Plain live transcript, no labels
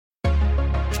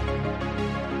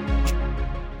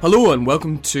Hello and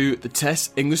welcome to the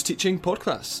Tess English Teaching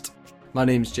Podcast. My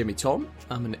name's Jamie Tom.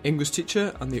 I'm an English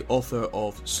teacher and the author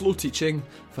of Slow Teaching,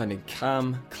 Finding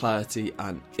Calm, Clarity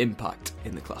and Impact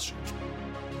in the Classroom.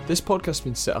 This podcast has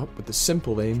been set up with the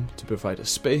simple aim to provide a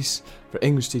space for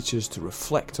English teachers to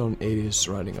reflect on areas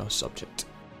surrounding our subject.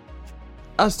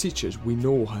 As teachers, we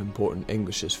know how important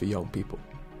English is for young people.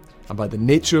 And by the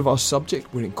nature of our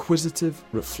subject, we're inquisitive,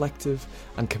 reflective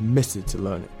and committed to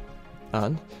learning.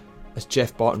 And as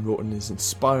Jeff Barton wrote in his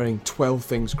inspiring 12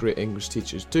 Things Great English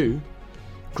Teachers Do,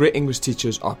 great English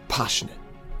teachers are passionate.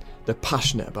 They're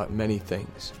passionate about many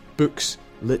things. Books,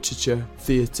 literature,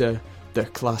 theatre, their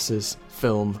classes,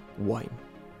 film, wine.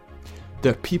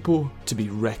 They're people to be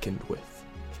reckoned with.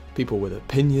 People with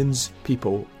opinions,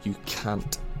 people you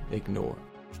can't ignore.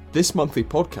 This monthly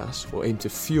podcast will aim to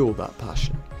fuel that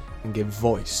passion and give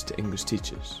voice to English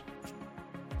teachers.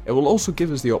 It will also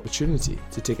give us the opportunity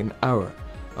to take an hour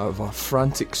out of our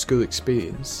frantic school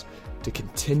experience to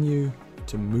continue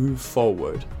to move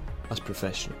forward as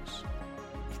professionals.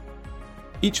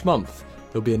 Each month,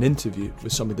 there'll be an interview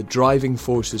with some of the driving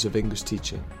forces of English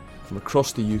teaching from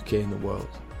across the UK and the world.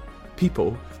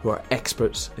 People who are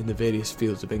experts in the various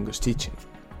fields of English teaching.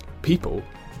 People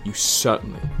you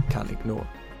certainly can't ignore.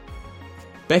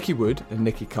 Becky Wood and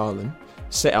Nikki Carlin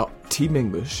set up Team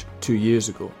English 2 years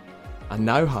ago and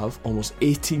now have almost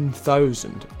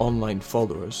 18,000 online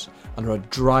followers and are a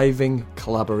driving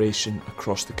collaboration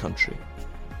across the country.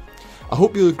 I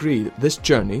hope you'll agree that this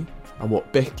journey and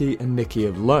what Becky and Nikki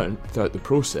have learned throughout the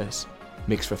process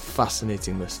makes for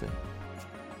fascinating listening.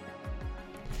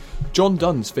 John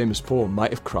Donne's famous poem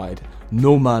might have cried,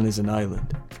 "No man is an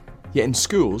island." Yet in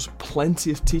schools,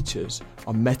 plenty of teachers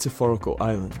are metaphorical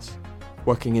islands,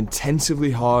 working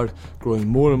intensively hard, growing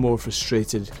more and more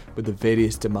frustrated with the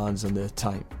various demands on their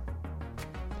time.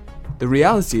 The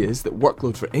reality is that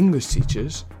workload for English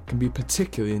teachers can be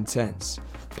particularly intense,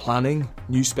 planning,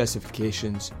 new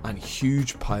specifications and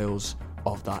huge piles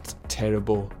of that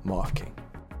terrible marking.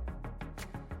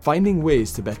 Finding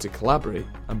ways to better collaborate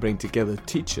and bring together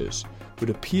teachers would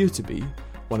appear to be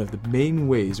one of the main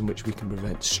ways in which we can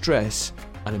prevent stress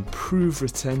and improve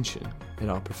retention in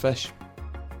our profession.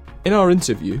 In our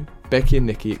interview, Becky and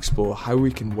Nikki explore how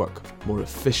we can work more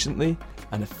efficiently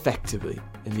and effectively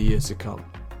in the years to come.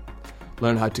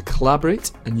 Learn how to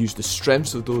collaborate and use the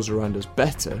strengths of those around us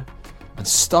better and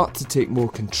start to take more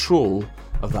control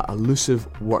of that elusive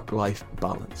work-life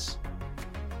balance.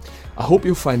 I hope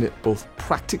you'll find it both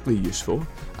practically useful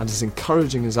and as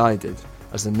encouraging as I did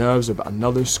as the nerves of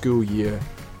another school year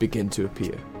begin to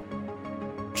appear.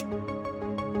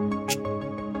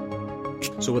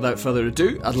 So without further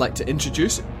ado, I'd like to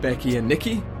introduce Becky and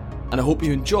Nikki, and I hope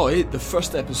you enjoy the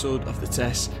first episode of the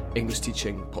Tess English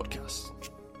Teaching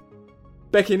Podcast.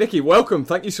 Becky and Nikki, welcome.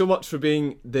 Thank you so much for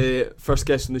being the first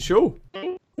guest on the show.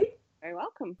 Very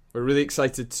welcome. We're really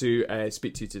excited to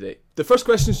speak to you today. The first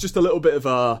question is just a little bit of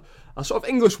a sort of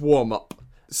English warm-up.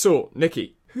 So,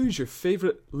 Nikki, who's your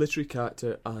favourite literary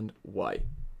character and why?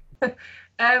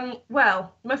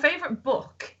 Well, my favourite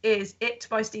book is It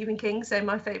by Stephen King, so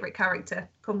my favourite character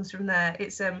comes from there.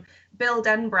 It's Bill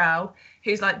Denbrough,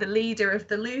 who's like the leader of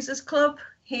the Losers Club.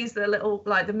 He's the little,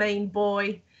 like the main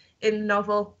boy in the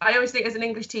novel. I always think as an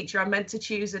English teacher I'm meant to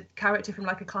choose a character from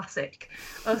like a classic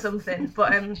or something.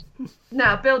 But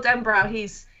no, Bill Denbrough,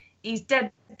 he's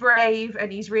dead brave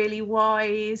and he's really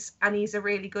wise and he's a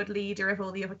really good leader of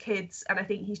all the other kids, and I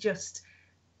think he's just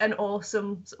an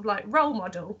awesome sort of like role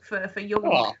model for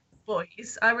young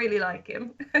boys. I really like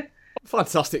him.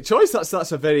 Fantastic choice.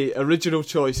 That's a very original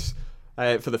choice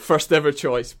for the first ever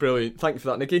choice. Brilliant. Thank you for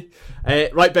that, Nikki.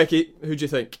 Right, Becky, who do you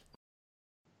think?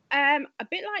 A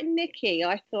bit like Nikki,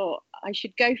 I thought I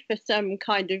should go for some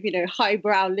kind of,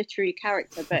 highbrow literary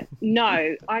character, but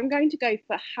no, I'm going to go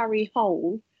for Harry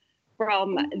Hole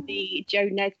from the Joe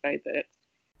Nesbo books.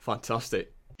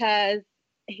 Fantastic. Because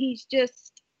he's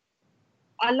just,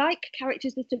 I like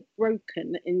characters that are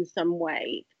broken in some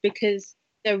way because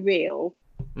they're real.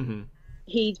 Mm-hmm.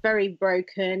 He's very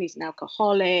broken. He's an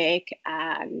alcoholic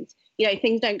and,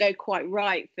 things don't go quite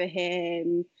right for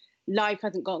him. Life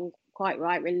hasn't gone quite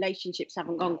right. Relationships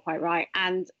haven't gone quite right.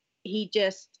 And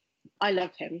I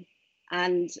love him.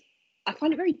 And I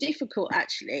find it very difficult,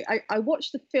 actually. I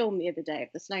watched the film the other day of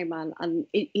The Snowman, and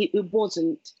it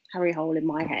wasn't Harry Hole in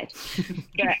my head.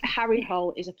 But Harry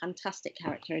Hole is a fantastic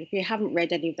character, and if you haven't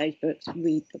read any of those books,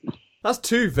 read them. That's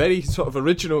two very sort of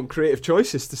original and creative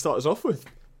choices to start us off with.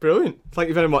 Brilliant. Thank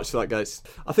you very much for that, guys.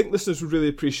 I think listeners would really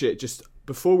appreciate, just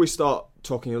before we start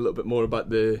talking a little bit more about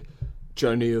the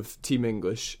journey of Team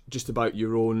English, just about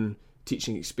your own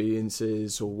teaching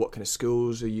experiences, or what kind of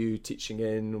schools are you teaching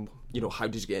in? You know, how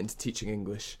did you get into teaching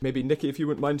English? Maybe Nikki, if you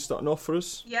wouldn't mind starting off for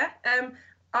us. Yeah,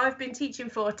 I've been teaching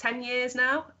for 10 years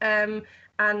now,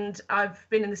 and I've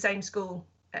been in the same school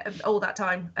all that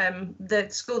time. The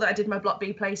school that I did my Block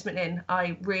B placement in,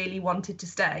 I really wanted to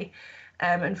stay.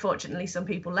 Unfortunately, some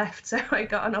people left, so I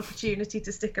got an opportunity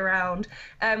to stick around.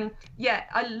 Yeah,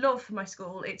 I love my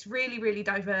school. It's really, really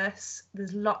diverse.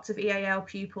 There's lots of EAL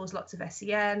pupils, lots of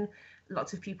SEN,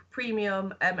 lots of pupil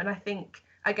premium, and I think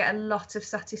I get a lot of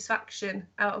satisfaction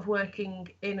out of working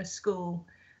in a school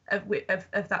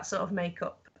of that sort of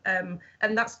makeup.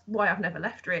 And that's why I've never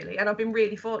left, really. And I've been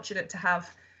really fortunate to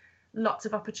have lots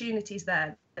of opportunities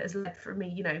there that has led for me,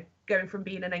 you know, going from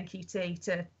being an NQT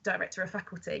to director of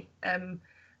faculty.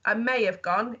 I may have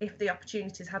gone if the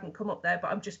opportunities hadn't come up there,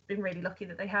 but I've just been really lucky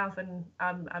that they have, and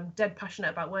I'm dead passionate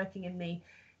about working in the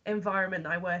environment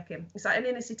that I work in. It's like an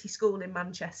inner city school in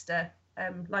Manchester,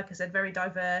 like I said, very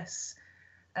diverse,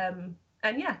 and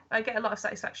yeah, I get a lot of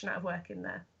satisfaction out of working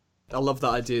there. I love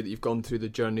that idea that you've gone through the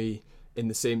journey in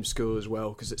the same school as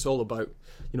well, because it's all about,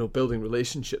 you know, building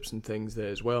relationships and things there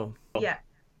as well. Yeah,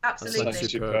 absolutely.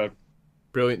 That's superb.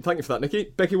 Brilliant. Thank you for that,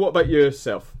 Nikki. Becky, what about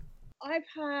yourself? I've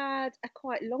had a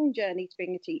quite long journey to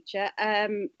being a teacher.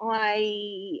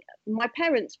 My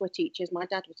parents were teachers. My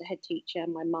dad was a head teacher.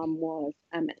 My mum was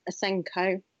a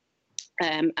Senko.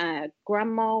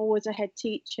 Grandma was a head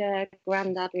teacher.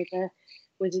 Granddad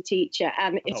was a teacher.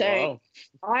 And wow.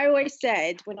 I always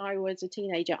said when I was a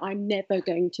teenager, I'm never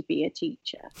going to be a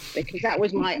teacher, because that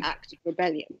was my act of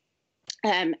rebellion.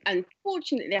 And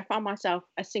fortunately, I found myself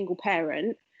a single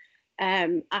parent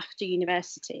after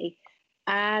university.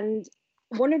 And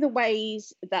one of the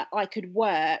ways that I could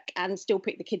work and still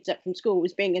pick the kids up from school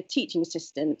was being a teaching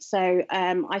assistant. So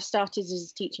I started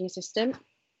as a teaching assistant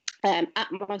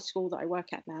at my school that I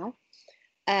work at now.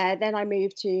 Then I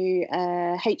moved to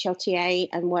HLTA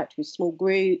and worked with small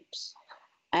groups,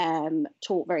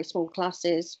 taught very small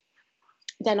classes.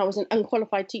 Then I was an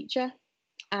unqualified teacher.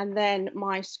 And then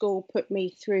my school put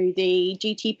me through the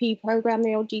GTP program,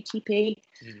 the old GTP.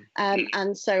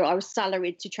 And so I was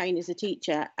salaried to train as a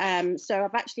teacher. So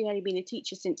I've actually only been a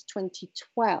teacher since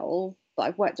 2012, but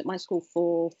I've worked at my school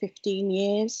for 15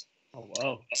 years. Oh,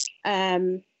 wow.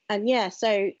 And yeah,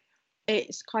 so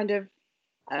it's kind of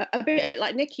a bit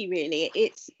like Nikki, really.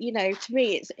 It's, you know, to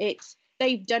me, it's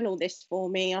they've done all this for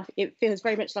me. It feels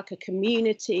very much like a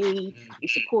community. We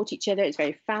support each other. It's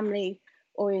very family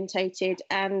orientated,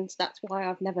 and that's why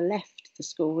I've never left the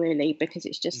school, really, because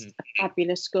it's just a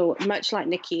fabulous school. Much like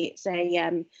Nikki, it's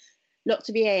a lots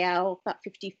of EAL, about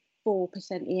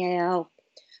 54% EAL,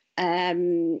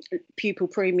 pupil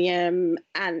premium,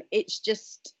 and it's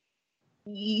just,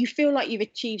 you feel like you've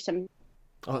achieved something.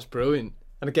 Oh, that's brilliant.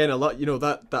 And again, a lot, you know,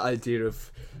 that idea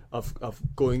of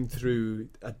going through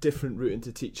a different route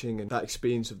into teaching, and that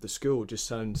experience of the school just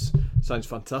sounds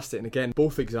fantastic. And again,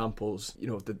 both examples, you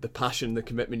know, the passion, the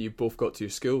commitment you've both got to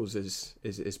your schools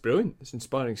is brilliant. It's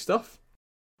inspiring stuff.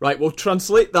 Right, we'll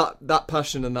translate that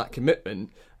passion and that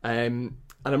commitment. And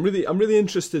I'm really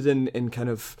interested in kind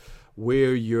of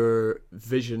where your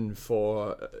vision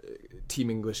for Team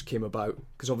English came about,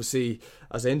 because obviously,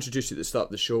 as I introduced you at the start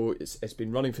of the show, it's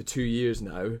been running for 2 years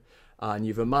now, and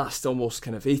you've amassed almost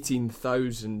kind of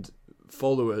 18,000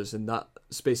 followers in that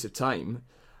space of time.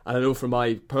 And I know from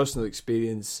my personal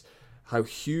experience how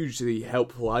hugely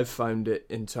helpful I've found it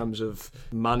in terms of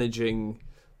managing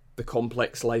the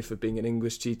complex life of being an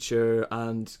English teacher,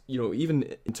 and, you know,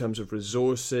 even in terms of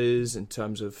resources, in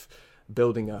terms of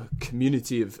building a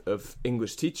community of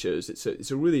English teachers.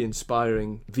 It's a really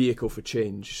inspiring vehicle for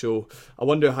change. So I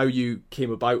wonder how you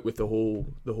came about with the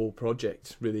whole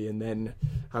project, really, and then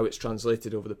how it's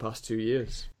translated over the past 2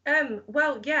 years.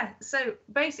 Well, yeah. So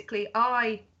basically,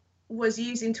 I was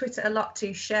using Twitter a lot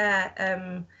to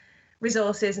share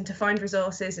resources and to find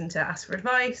resources and to ask for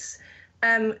advice.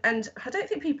 And I don't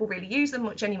think people really use them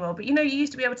much anymore, but you know, you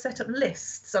used to be able to set up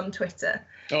lists on Twitter.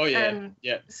 Oh yeah,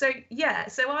 yeah.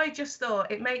 So I just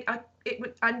thought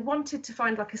I wanted to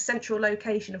find like a central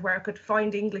location of where I could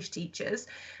find English teachers,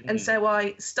 and so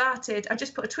I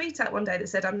just put a tweet out one day that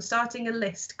said, I'm starting a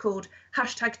list called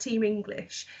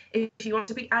 #TeamEnglish. If you want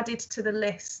to be added to the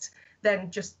list, then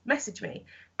just message me.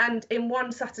 And in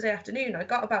one Saturday afternoon, I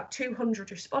got about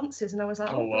 200 responses, and I was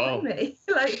like, "Oh, wow. Blimey.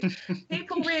 Like,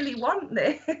 people really want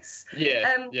this."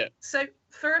 Yeah, yeah. So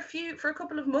for a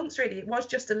couple of months, really, it was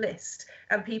just a list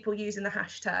and people using the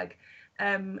hashtag.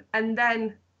 And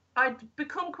then I'd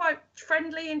become quite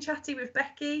friendly and chatty with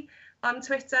Becky on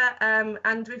Twitter,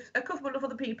 and with a couple of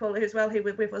other people as well who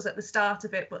were with us at the start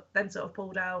of it, but then sort of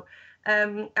pulled out.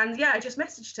 And yeah, I just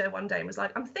messaged her one day and was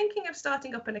like, I'm thinking of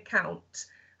starting up an account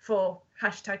for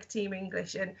 #Team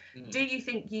English, and do you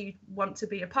think you want to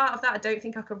be a part of that? I don't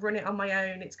think I could run it on my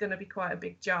own. It's going to be quite a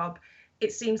big job.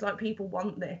 It seems like people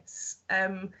want this.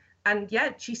 And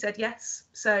yeah, she said yes.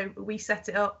 So we set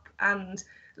it up, and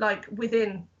like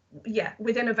within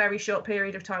a very short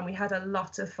period of time, we had a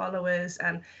lot of followers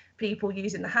and people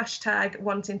using the hashtag,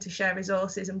 wanting to share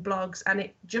resources and blogs, and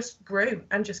it just grew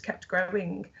and just kept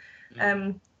growing.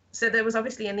 So there was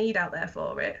obviously a need out there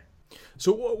for it.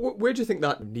 So where do you think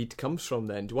that need comes from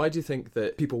then? Why do you think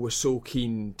that people were so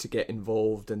keen to get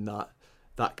involved in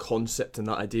that concept and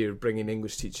that idea of bringing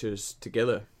English teachers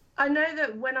together? I know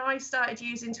that when I started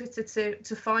using Twitter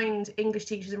to find English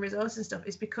teachers and resources and stuff,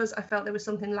 it's because I felt there was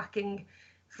something lacking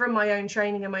from my own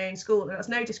training and my own school. And that's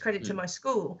no discredit to my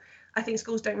school. I think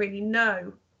schools don't really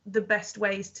know the best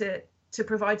ways to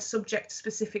provide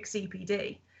subject-specific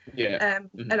CPD.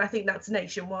 And I think that's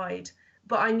nationwide.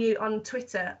 But I knew on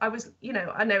Twitter, I was,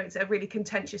 I know it's a really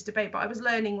contentious debate, but I was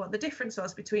learning what the difference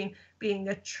was between being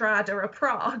a trad or a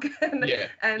prog and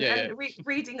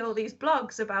reading all these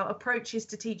blogs about approaches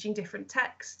to teaching different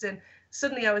texts. And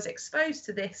suddenly I was exposed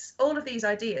to all of these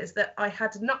ideas that I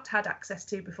had not had access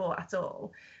to before at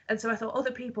all. And so I thought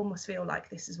other people must feel like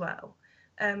this as well.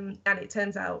 And it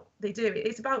turns out they do.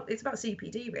 It's about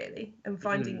CPD really, and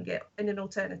finding it in an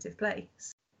alternative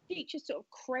place. Teachers sort of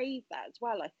crave that as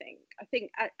well. I think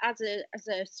as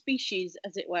a species,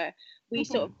 as it were, we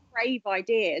sort of crave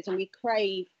ideas, and we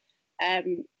crave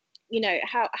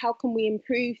how can we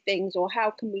improve things, or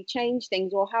how can we change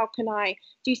things, or how can I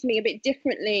do something a bit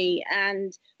differently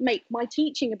and make my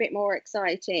teaching a bit more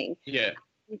exciting. And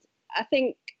I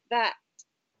think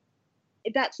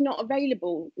that's not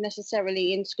available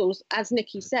necessarily in schools, as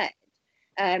Nikki said.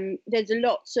 There's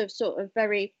lots of sort of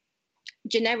very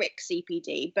generic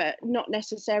CPD, but not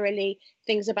necessarily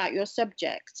things about your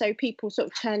subject. So people sort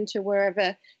of turn to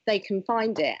wherever they can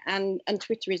find it, and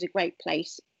Twitter is a great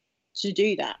place to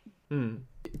do that.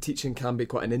 Teaching can be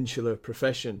quite an insular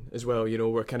profession as well.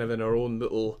 We're kind of in our own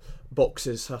little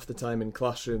boxes half the time in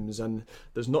classrooms, and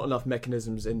there's not enough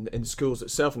mechanisms in schools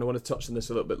itself. And I want to touch on this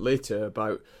a little bit later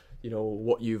about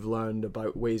what you've learned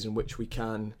about ways in which we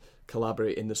can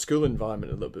collaborate in the school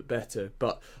environment a little bit better.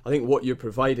 But I think what you're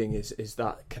providing is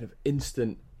that kind of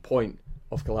instant point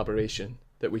of collaboration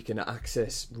that we can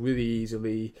access really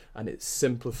easily, and it's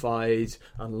simplified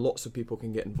and lots of people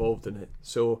can get involved in it.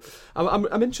 So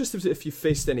I'm interested if you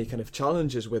faced any kind of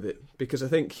challenges with it, because I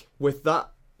think with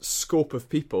that scope of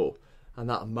people and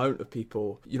that amount of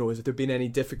people, has there been any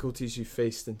difficulties you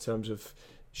faced in terms of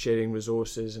sharing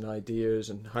resources and ideas,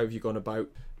 and how have you gone about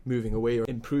moving away or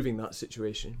improving that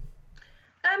situation?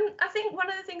 I think one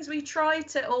of the things we try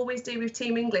to always do with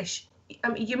Team English,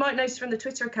 you might notice from the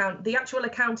Twitter account, the actual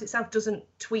account itself doesn't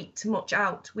tweet much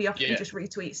out. We often just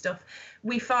retweet stuff.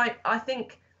 I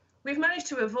think we've managed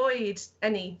to avoid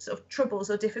any sort of troubles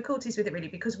or difficulties with it really,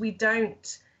 because we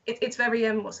don't, it's very,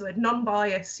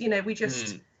 non-bias.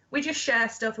 We just share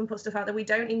stuff and put stuff out there. We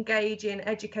don't engage in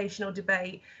educational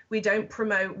debate. We don't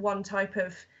promote one type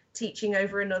of teaching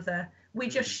over another. We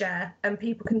just share, and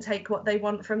people can take what they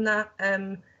want from that.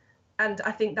 And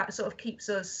I think that sort of keeps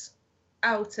us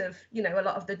out of, a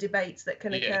lot of the debates that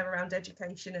can occur around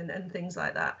education and things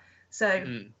like that. So,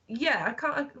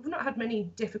 I've not had many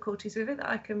difficulties with it that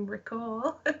I can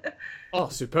recall. Oh,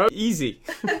 superb. Easy.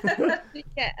 You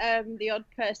get the odd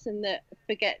person that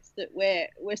forgets that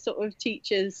we're sort of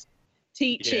teachers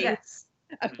teaching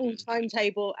a full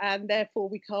timetable, and therefore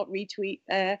we can't retweet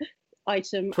their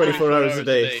item 24 hours a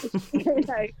day.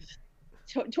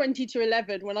 20 to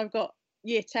 11 when I've got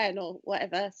year 10 or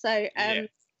whatever. So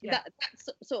that's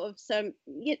sort of some,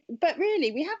 but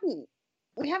really we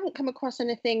haven't come across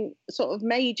anything sort of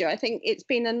major. I think it's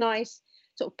been a nice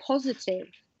sort of positive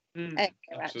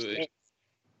actually.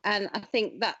 And I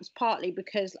think that's partly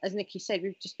because, as Nikki said,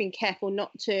 we've just been careful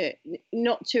not to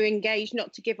engage,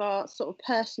 not to give our sort of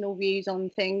personal views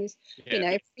on things.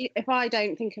 If I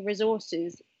don't think a resource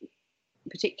is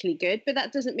particularly good, but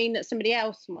that doesn't mean that somebody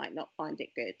else might not find it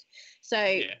good.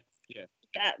 So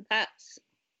that's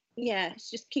it's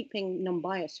just keeping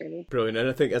non-bias really. Brilliant. And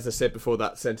I think, as I said before,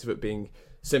 that sense of it being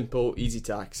simple, easy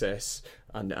to access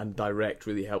and direct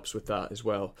really helps with that as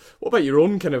well. What about your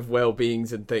own kind of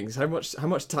well-beings and things? How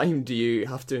much time do you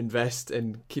have to invest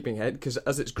in keeping ahead? Because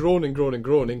as it's grown and grown and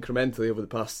grown incrementally over the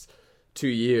past 2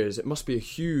 years, it must be a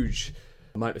huge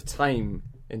amount of time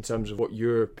in terms of what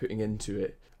you're putting into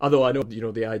it. Although I know,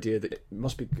 the idea that it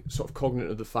must be sort of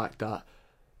cognizant of the fact that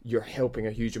you're helping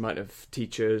a huge amount of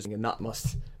teachers, and that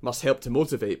must help to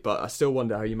motivate. But I still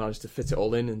wonder how you manage to fit it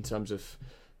all in terms of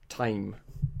time.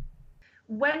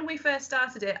 when we first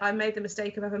started it, I made the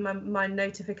mistake of having my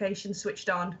notifications switched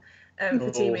on for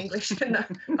Team English.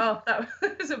 Oh, that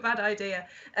was a bad idea.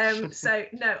 So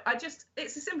no,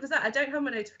 it's as simple as that. I don't have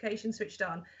my notifications switched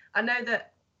on. I know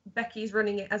that Becky's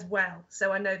running it as well.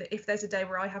 So I know that if there's a day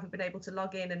where I haven't been able to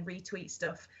log in and retweet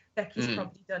stuff, Becky's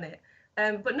probably done it.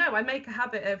 But no, I make a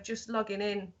habit of just logging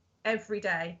in every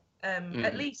day,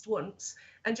 at least once,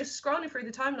 and just scrolling through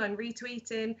the timeline,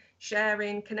 retweeting,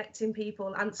 sharing, connecting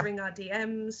people, answering our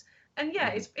DMs. And yeah,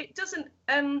 it doesn't,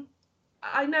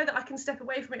 I know that I can step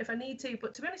away from it if I need to,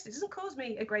 but to be honest, it doesn't cause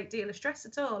me a great deal of stress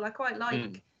at all. I quite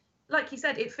like you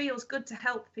said, it feels good to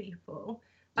help people.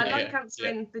 I like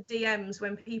answering the DMs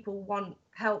when people want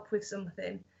help with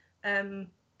something. And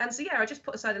so, yeah, I just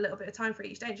put aside a little bit of time for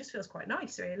each day. It just feels quite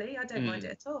nice, really. I don't mind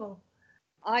it at all.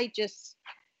 I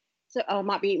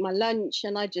might be eating my lunch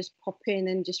and I just pop in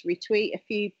and just retweet a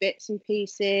few bits and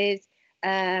pieces.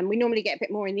 We normally get a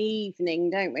bit more in the evening,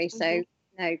 don't we? So,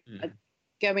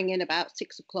 going in about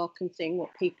 6 o'clock and seeing what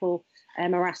people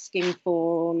are asking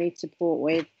for or need support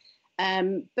with.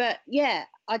 But yeah,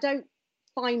 I don't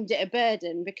find it a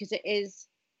burden because it is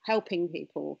helping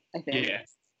people, I think.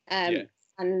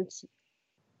 And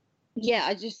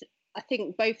yeah, I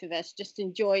think both of us just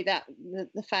enjoy that,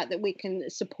 the fact that we can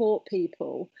support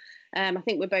people. I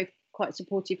think we're both quite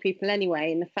supportive people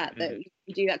anyway, in the fact that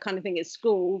we do that kind of thing at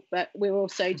school, but we're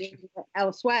also doing it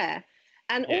elsewhere.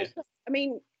 And also, I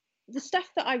mean, the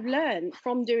stuff that I've learned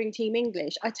from doing Team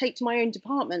English, I take to my own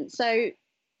department. So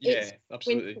it's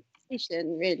absolutely.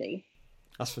 Win-win, really.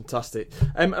 That's fantastic.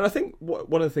 And I think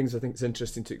one of the things I think is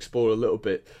interesting to explore a little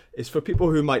bit is for people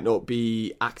who might not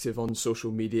be active on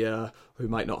social media, who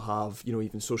might not have,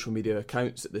 even social media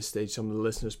accounts at this stage, some of the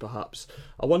listeners perhaps.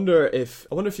 I wonder if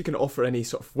you can offer any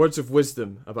sort of words of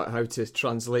wisdom about how to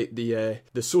translate the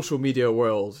social media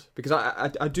world, because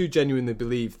I do genuinely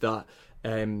believe that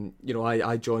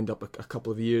I joined up a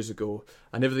couple of years ago,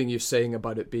 and everything you're saying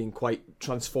about it being quite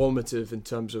transformative in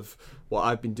terms of what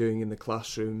I've been doing in the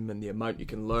classroom and the amount you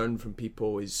can learn from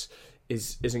people is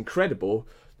incredible.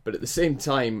 But at the same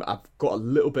time, I've got a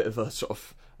little bit of a sort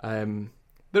of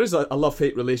there is a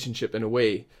love-hate relationship in a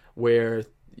way where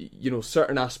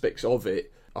certain aspects of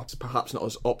it are perhaps not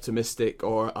as optimistic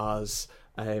or as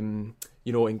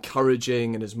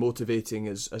encouraging and as motivating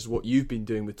as what you've been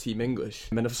doing with Team English.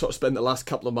 I mean, I've sort of spent the last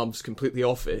couple of months completely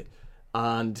off it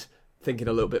and thinking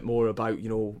a little bit more about,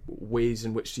 ways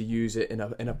in which to use it in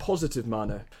a positive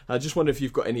manner. I just wonder if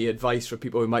you've got any advice for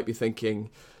people who might be thinking,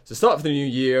 it's the start of the new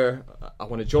year, I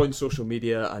want to join social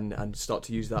media and start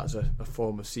to use that as a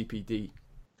form of CPD.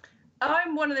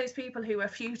 I'm one of those people who a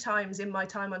few times in my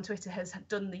time on Twitter has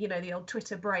done the old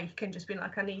Twitter break and just been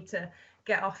like, I need to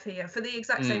get off here for the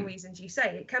exact same reasons you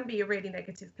say. It can be a really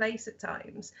negative place at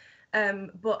times.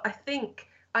 But I think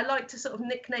I like to sort of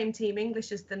nickname Team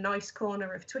English as the nice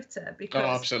corner of Twitter because... Oh,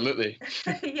 absolutely.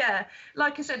 Yeah,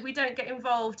 like I said, we don't get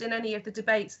involved in any of the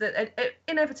debates that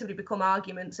inevitably become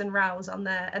arguments and rows on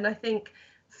there. And I think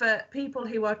for people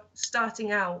who are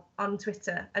starting out on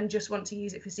Twitter and just want to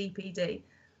use it for CPD,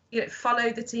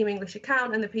 follow the Team English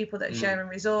account and the people that are sharing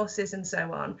resources and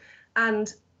so on.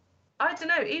 And I don't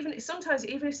know, even if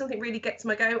something really gets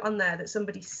my goat on there that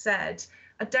somebody said,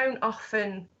 I don't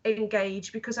often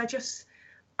engage because I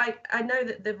know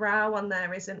that the row on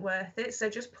there isn't worth it. So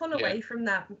just pull away from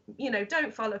that.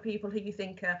 Don't follow people who you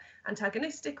think are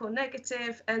antagonistic or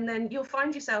negative, and then you'll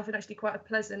find yourself in actually quite a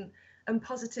pleasant and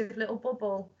positive little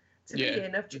bubble to be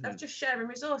in of just sharing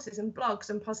resources and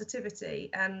blogs and positivity.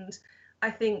 And I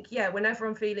think, whenever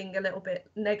I'm feeling a little bit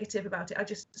negative about it, I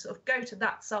just sort of go to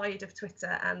that side of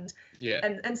Twitter and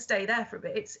stay there for a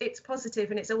bit. It's positive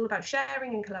and it's all about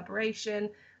sharing and collaboration.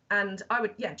 And I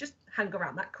would, just hang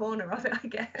around that corner of it, I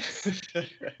guess.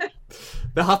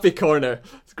 The happy corner.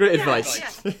 It's great advice.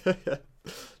 Yeah.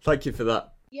 Thank you for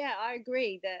that. Yeah, I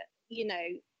agree that,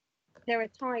 there are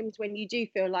times when you do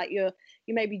feel like you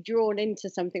may be drawn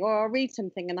into something, or I'll read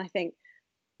something and I think,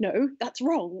 no, that's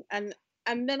wrong.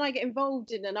 And then I get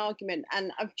involved in an argument,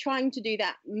 and I'm trying to do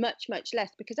that much, much less,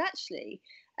 because actually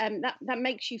that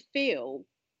makes you feel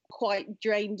quite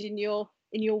drained in your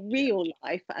real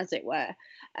life, as it were.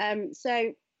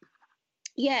 So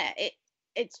yeah,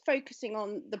 it's focusing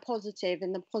on the positive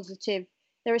and the positive.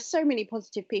 There are so many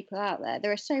positive people out there.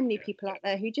 There are so many people out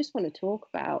there who just want to talk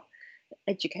about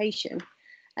education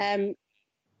in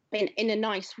a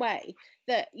nice way,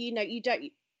 that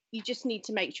you just need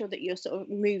to make sure that you're sort of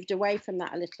moved away from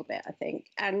that a little bit, I think,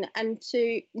 and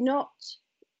to not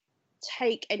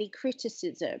take any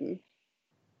criticism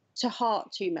to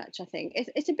heart too much. I think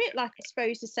it's a bit like, I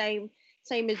suppose, the same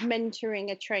as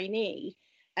mentoring a trainee.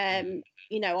 I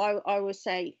always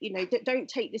say, don't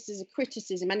take this as a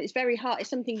criticism, and it's very hard. It's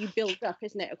something you build up,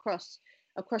 isn't it, across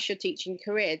your teaching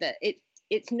career, that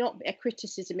it's not a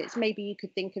criticism. It's maybe you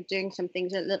could think of doing some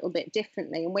things a little bit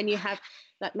differently. And when you have,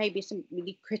 like, maybe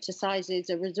somebody criticizes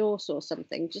a resource or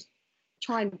something, just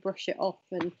try and brush it off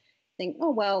and think,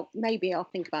 oh, well, maybe I'll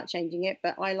think about changing it,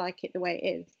 but I like it the way it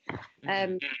is.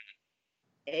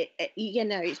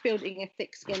 It's building a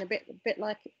thick skin, a bit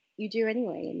like you do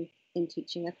anyway in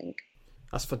teaching, I think.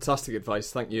 That's fantastic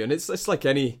advice, thank you. And it's like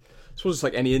I suppose it's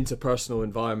like any interpersonal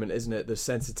environment, isn't it? There's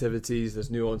sensitivities,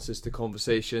 there's nuances to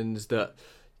conversations that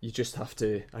you just have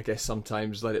to, I guess,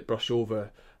 sometimes let it brush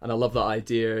over. And I love that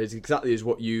idea. It's exactly as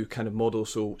what you kind of model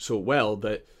so well,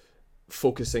 that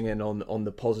focusing in on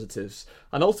the positives,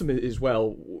 and ultimately as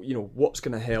well, what's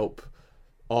going to help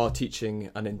our teaching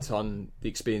and in turn the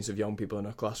experience of young people in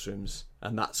our classrooms.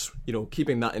 And that's,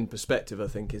 keeping that in perspective, I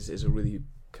think is a really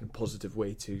kind of positive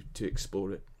way to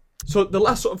explore it. So the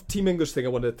last sort of Team English thing I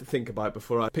wanted to think about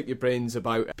before I pick your brains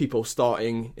about people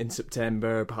starting in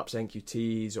September, perhaps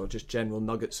NQTs or just general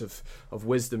nuggets of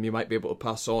wisdom you might be able to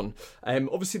pass on.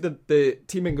 Obviously the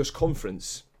Team English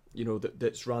conference,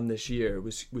 that's run this year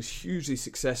was hugely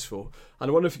successful. And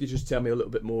I wonder if you could just tell me a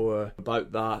little bit more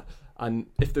about that, and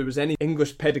if there was any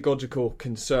English pedagogical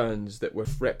concerns that were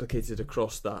replicated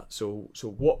across that. So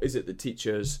what is it that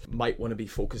teachers might want to be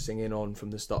focusing in on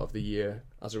from the start of the year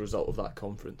as a result of that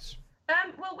conference?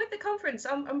 Well, with the conference,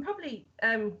 I'm probably,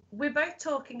 we're both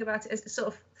talking about it as sort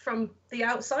of from the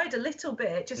outside a little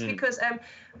bit, just because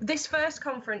this first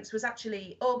conference was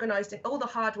actually organised, all the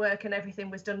hard work and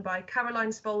everything was done by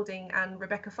Caroline Spalding and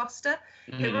Rebecca Foster,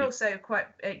 who are also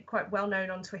quite well known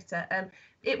on Twitter.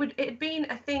 It had been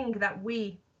a thing that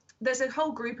there's a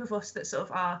whole group of us that sort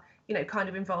of are, kind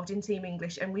of involved in Team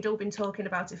English, and we'd all been talking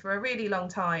about it for a really long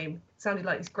time. It sounded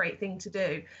like this great thing to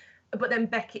do. But then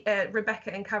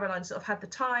Rebecca and Caroline sort of had the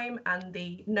time and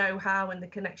the know-how and the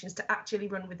connections to actually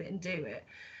run with it and do it.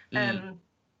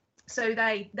 So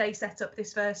they set up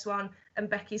this first one, and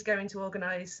Becky's going to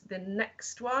organise the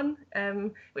next one,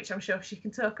 which I'm sure she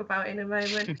can talk about in a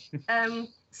moment.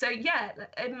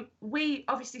 We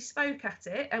obviously spoke at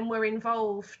it and were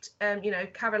involved.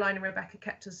 Caroline and Rebecca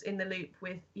kept us in the loop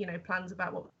with, plans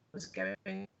about what was going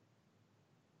on.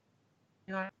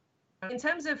 In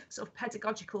terms of sort of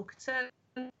pedagogical concerns,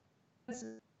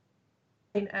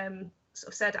 sort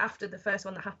of said after the first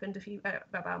one that happened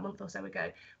about a month or so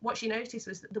ago, what she noticed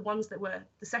was that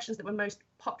the sessions that were most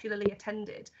popularly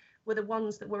attended were the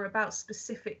ones that were about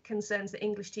specific concerns that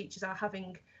English teachers are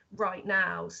having right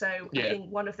now. So I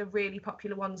think one of the really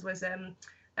popular ones was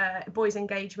boys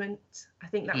engagement. I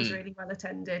think that was really well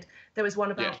attended. There was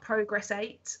one about Progress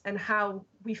 8 and how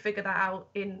we figure that out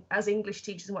as English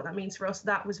teachers and what that means for us.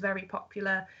 That was very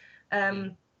popular.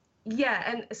 And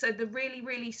so the really,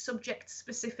 really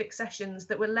subject-specific sessions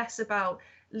that were less about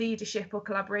leadership or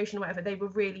collaboration or whatever, they were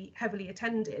really heavily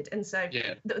attended. And so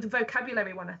the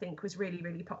vocabulary one, I think, was really,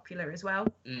 really popular as well.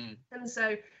 And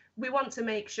so we want to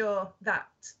make sure that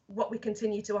what we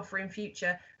continue to offer in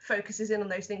future focuses in on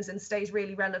those things and stays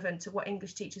really relevant to what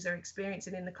English teachers are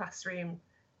experiencing in the classroom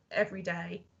every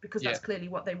day, because that's clearly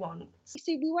what they want.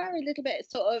 See, we were a little bit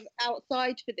sort of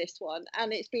outside for this one,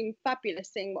 and it's been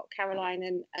fabulous seeing what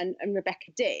Caroline and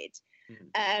Rebecca did.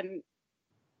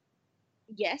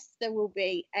 Yes, there will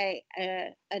be a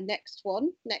next one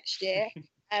next year.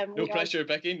 No pressure,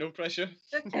 Becky, no pressure.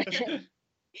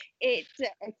 It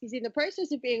is in the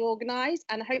process of being organised,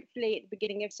 and hopefully at the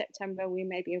beginning of September we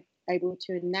may be able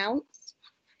to announce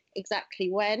exactly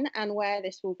when and where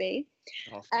this will be.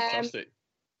 Oh, fantastic.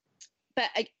 But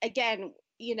again,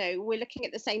 we're looking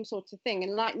at the same sort of thing,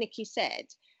 and like Nikki said,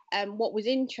 what was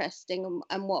interesting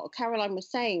and what Caroline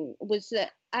was saying was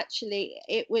that actually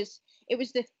it was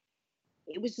the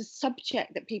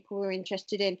subject that people were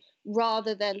interested in,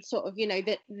 rather than sort of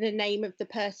the name of the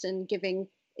person giving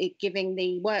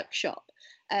the workshop.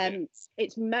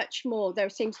 It's much more, there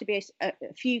seems to be a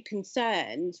few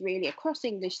concerns really across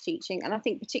English teaching, and I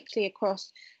think particularly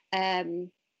across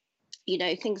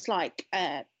things like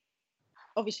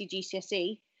obviously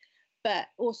GCSE, but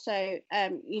also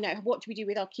what do we do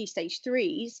with our key stage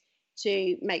 3s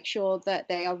to make sure that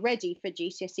they are ready for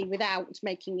GCSE without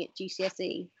making it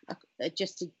GCSE,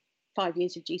 just 5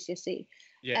 years of GCSE.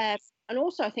 And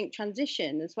also I think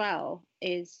transition as well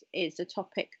is a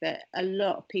topic that a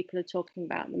lot of people are talking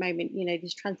about at the moment,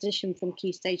 this transition from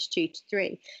key stage 2 to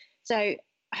 3. So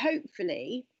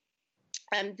hopefully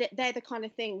they're the kind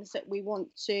of things that we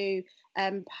want to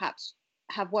perhaps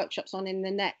have workshops on in the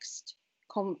next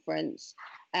conference.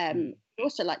 I'd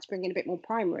also like to bring in a bit more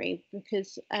primary,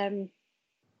 because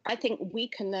I think we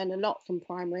can learn a lot from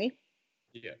primary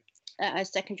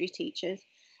as secondary teachers.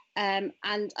 And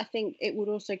I think it would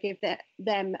also give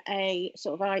them a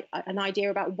sort of an idea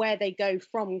about where they go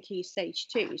from Key Stage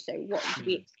 2. So what do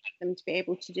we expect them to be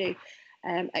able to do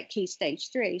at Key Stage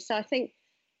 3? So I think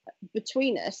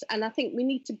between us, and I think we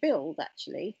need to build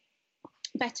actually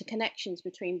better connections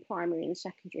between primary and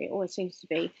secondary. It always seems to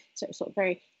be sort of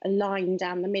very aligned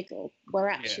down the middle, where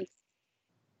actually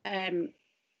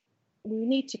we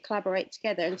need to collaborate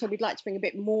together. And so we'd like to bring a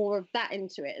bit more of that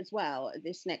into it as well at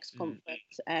this next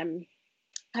conference,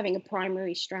 having a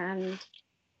primary strand.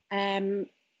 And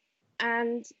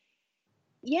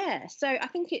yeah, so I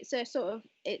think it's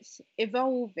it's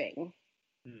evolving.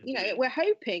 You know, we're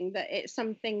hoping that it's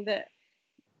something that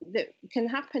can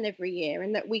happen every year,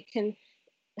 and that we can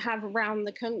have around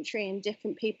the country, and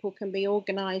different people can be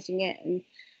organising it,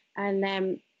 and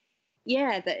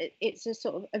that it's a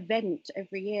sort of event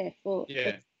every year for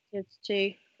kids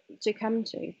to come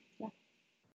to.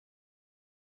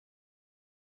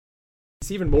 It's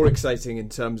even more exciting in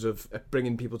terms of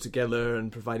bringing people together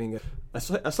and providing a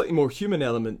slightly more human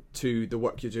element to the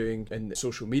work you're doing in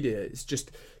social media. It's just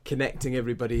connecting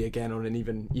everybody again on an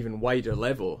even wider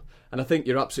level. And I think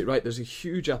you're absolutely right. There's a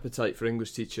huge appetite for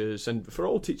English teachers, and for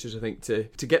all teachers, I think, to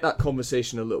get that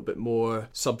conversation a little bit more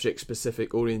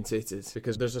subject-specific orientated,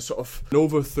 because there's a sort of an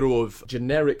overthrow of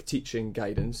generic teaching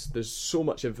guidance. There's so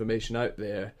much information out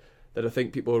there that I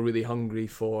think people are really hungry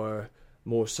for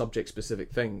more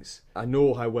subject-specific things. I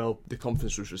know how well the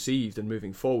conference was received, and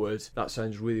moving forward, that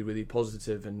sounds really, really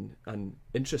positive and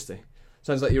interesting.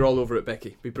 Sounds like you're all over it,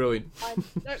 Becky. Be brilliant.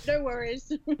 No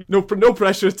worries. No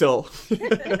pressure at all.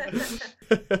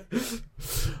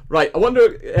 Right, I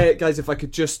wonder, guys, if I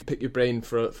could just pick your brain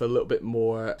for a little bit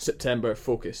more September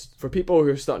focused. For people who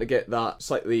are starting to get that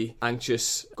slightly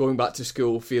anxious going back to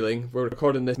school feeling, we're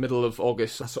recording this middle of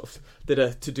August. I sort of did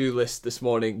a to-do list this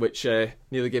morning, which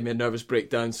nearly gave me a nervous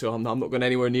breakdown, so I'm not going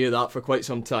anywhere near that for quite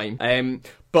some time.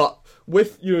 But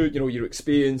with your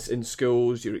experience in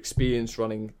schools, your experience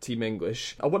running Team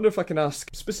English, I wonder if I can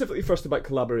ask specifically first about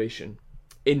collaboration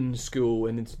in school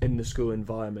and in the school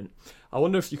environment. I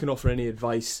wonder if you can offer any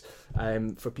advice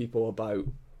for people about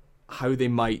how they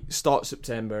might start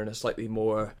September in a slightly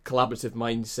more collaborative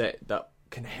mindset that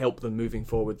can help them moving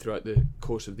forward throughout the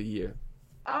course of the year.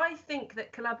 I think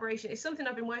that collaboration is something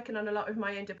I've been working on a lot with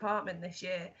my own department this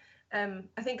year.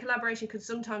 I think collaboration could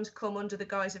sometimes come under the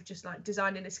guise of just like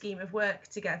designing a scheme of work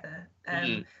together.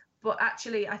 But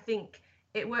actually, I think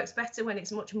it works better when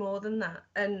it's much more than that.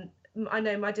 And I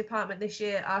know my department this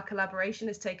year, our collaboration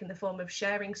has taken the form of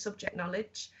sharing subject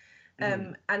knowledge.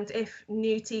 And if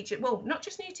new teachers, well, not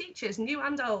just new teachers, new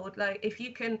and old, like if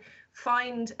you can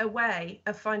find a way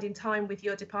of finding time with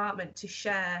your department to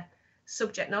share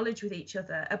subject knowledge with each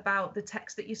other about the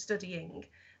text that you're studying,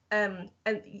 and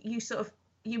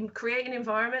you create an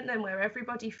environment then where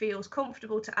everybody feels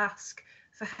comfortable to ask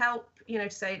for help, to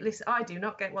say, listen, I do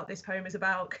not get what this poem is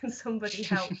about, can somebody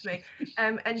help me?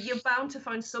 And you're bound to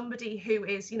find somebody who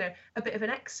is, a bit of an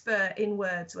expert in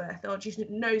Wordsworth, or just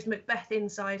knows Macbeth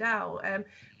inside out.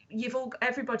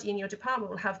 Everybody in your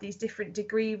department will have these different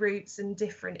degree routes and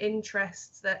different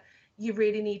interests that you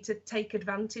really need to take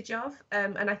advantage of.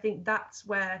 And I think that's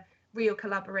where real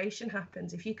collaboration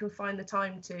happens. If you can find the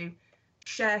time to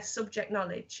share subject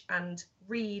knowledge and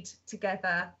read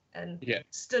together and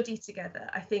study together,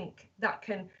 I think that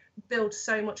can build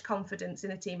so much confidence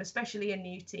in a team, especially a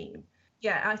new team.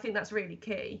 Yeah, I think that's really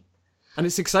key. And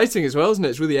it's exciting as well, isn't it?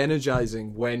 It's really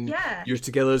energising when you're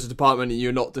together as a department and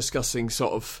you're not discussing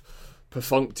sort of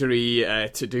perfunctory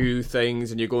to-do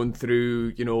things, and you're going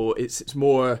through, it's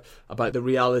more about the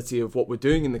reality of what we're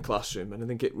doing in the classroom. And I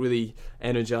think it really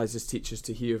energises teachers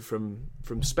to hear from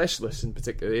specialists in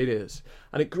particular areas,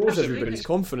 and it grows everybody's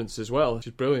confidence as well, which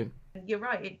is brilliant. You're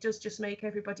right, it does just make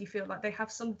everybody feel like they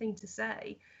have something to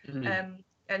say.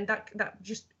 And that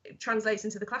just translates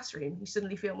into the classroom. You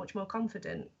suddenly feel much more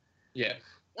confident. Yeah,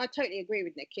 I totally agree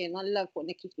with Nikki, and I love what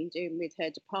Nikki's been doing with her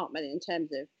department in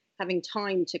terms of having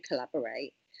time to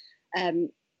collaborate.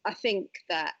 I think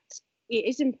that it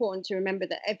is important to remember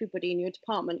that everybody in your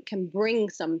department can bring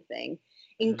something,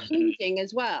 including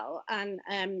as well. And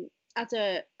as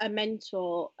a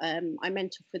mentor, I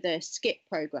mentor for the SKIP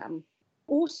program.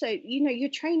 Also, your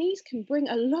trainees can bring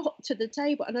a lot to the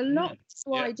table, and a lot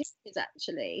of ideas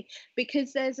actually,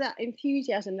 because there's that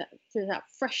enthusiasm, there's that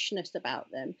freshness about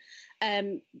them.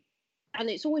 And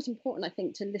it's always important, I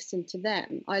think, to listen to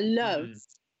them. I love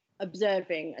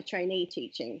observing a trainee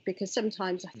teaching, because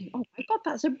sometimes I think, oh my God,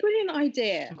 that's a brilliant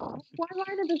idea. Why have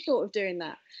I never thought of doing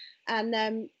that?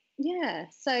 And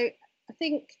so I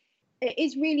think it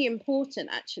is really important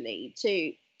actually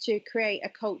to create a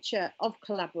culture of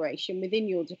collaboration within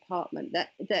your department,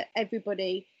 that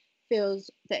everybody feels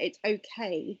that it's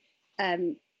okay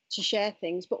to share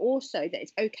things, but also that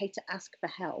it's okay to ask for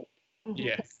help.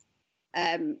 Yes.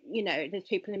 There's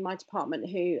people in my department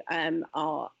who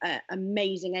are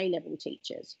amazing A-level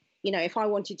teachers. If I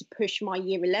wanted to push my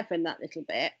year 11 that little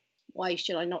bit, why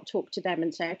should I not talk to them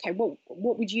and say, okay, what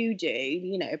would you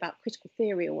do, about critical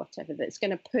theory or whatever, that's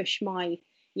going to push my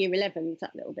year 11s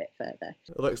that little bit further.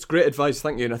 Well, that's great advice,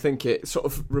 thank you. And I think it sort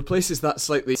of replaces that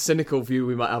slightly cynical view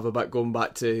we might have about going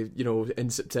back to, in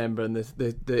September and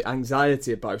the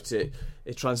anxiety about it.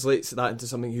 It translates that into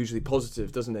something hugely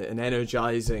positive, doesn't it? And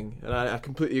energising. And I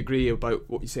completely agree about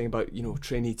what you're saying about,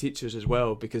 trainee teachers as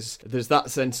well, because there's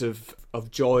that sense of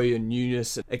joy and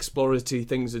newness and exploratory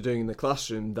things they're doing in the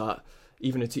classroom that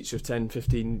even a teacher of 10,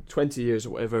 15, 20 years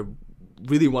or whatever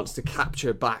really wants to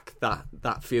capture back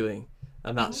that feeling.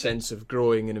 And that sense of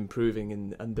growing and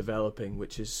improving and developing,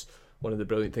 which is one of the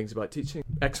brilliant things about teaching.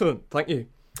 Excellent, thank you.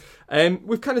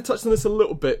 We've kind of touched on this a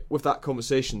little bit with that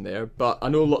conversation there, but I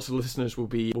know lots of listeners will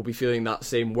be feeling that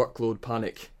same workload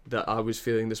panic that I was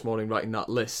feeling this morning writing that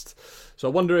list. So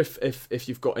I wonder if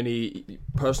you've got any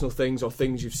personal things or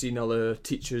things you've seen other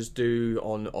teachers do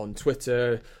on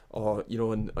Twitter or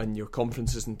in your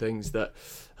conferences and things that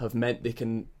have meant they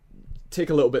can take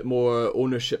a little bit more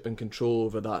ownership and control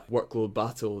over that workload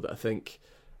battle that I think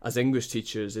as English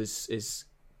teachers is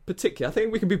particularly, I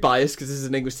think we can be biased because this is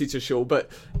an English teacher show,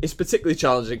 but it's particularly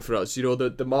challenging for us.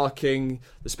 The marking,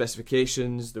 the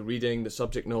specifications, the reading, the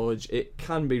subject knowledge, it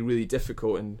can be really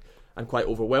difficult and quite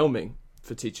overwhelming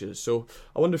for teachers. So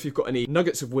I wonder if you've got any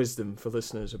nuggets of wisdom for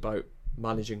listeners about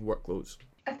managing workloads.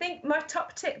 I think my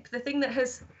top tip, the thing that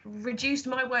has reduced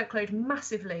my workload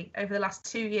massively over the last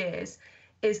 2 years,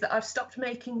 is that I've stopped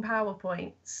making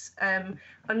PowerPoints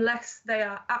unless they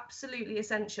are absolutely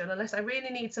essential, unless I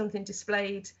really need something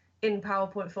displayed in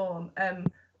PowerPoint form.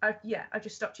 I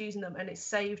just stopped using them, and it's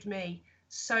saved me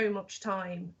so much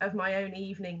time of my own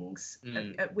evenings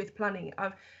with planning.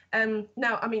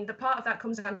 The part of that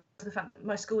comes down to the fact that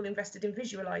my school invested in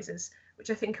visualizers, which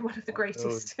I think are one of the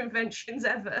greatest inventions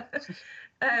ever.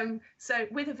 So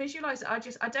with a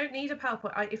visualizer, I don't need a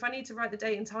PowerPoint. If I need to write the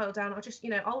date and tile down, I'll just,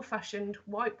 old-fashioned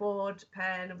whiteboard,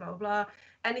 pen, blah, blah, blah.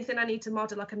 Anything I need to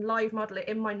model, I can live model it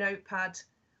in my notepad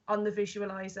on the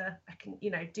visualizer. I can,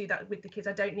 do that with the kids.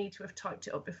 I don't need to have typed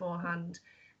it up beforehand.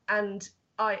 And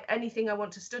anything I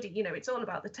want to study, it's all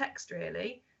about the text,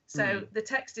 really. So the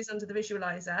text is under the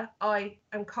visualizer. I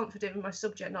am confident in my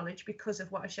subject knowledge because of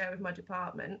what I share with my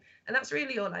department. And that's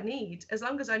really all I need. As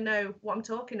long as I know what I'm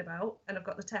talking about and I've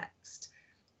got the text,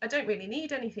 I don't really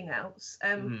need anything else.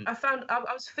 I found I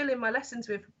was filling my lessons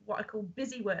with what I call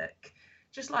busy work,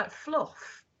 just like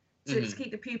fluff to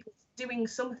keep the pupils doing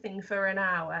something for an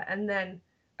hour. And then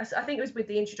I think it was with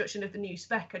the introduction of the new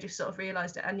spec, I just sort of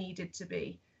realised that I needed to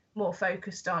be more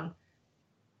focused on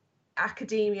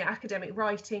academic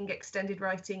writing, extended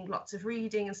writing, lots of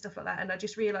reading and stuff like that. And I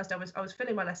just realised I was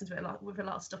filling my lessons with a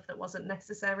lot of stuff that wasn't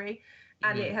necessary,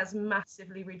 and it has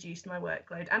massively reduced my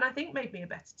workload, and I think made me a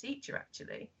better teacher,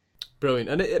 actually. Brilliant.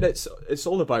 And it's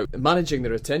all about managing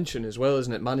their attention as well,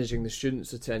 isn't it? Managing the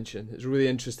students' attention. It's really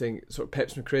interesting. Sort of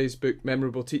Peps McRae's book,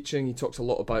 Memorable Teaching, he talks a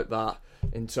lot about that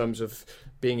in terms of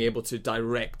being able to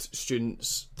direct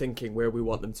students' thinking where we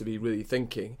want them to be really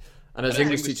thinking. And as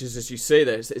English teachers, as you say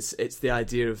there, it's the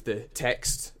idea of the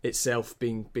text itself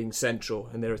being central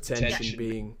and their attention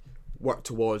being worked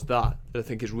towards that I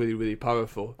think is really, really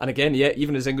powerful. And again,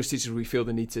 even as English teachers, we feel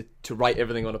the need to write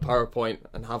everything on a PowerPoint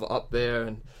and have it up there.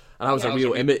 And I was a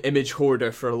real image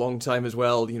hoarder for a long time as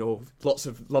well, lots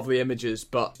of lovely images,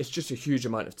 but it's just a huge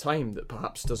amount of time that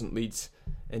perhaps doesn't lead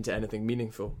into anything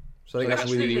meaningful. So I think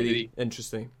that's really, really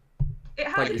interesting. It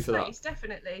has its place,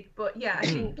 definitely, but I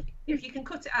think if you can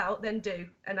cut it out, then do,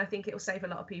 and I think it'll save a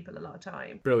lot of people a lot of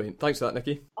time. Brilliant, thanks for that,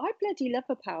 Nikki. I bloody love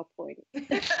a PowerPoint. And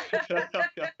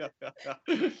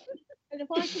if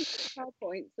I can do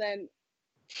PowerPoints, then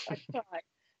I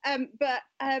try. But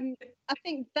I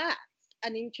think that's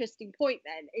an interesting point.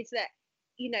 Then is that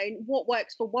what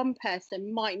works for one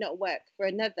person might not work for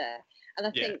another, and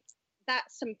I think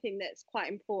that's something that's quite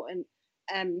important.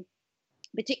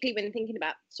 Particularly when thinking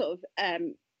about sort of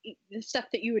the stuff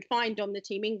that you would find on the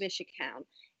Team English account,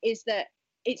 is that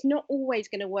it's not always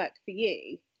going to work for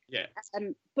you. Yeah.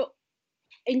 But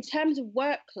in terms of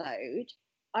workload,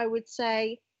 I would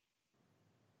say,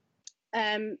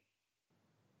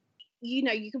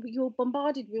 you're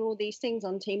bombarded with all these things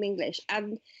on Team English,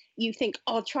 and you think,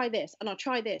 I'll try this, and I'll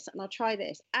try this, and I'll try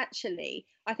this. Actually,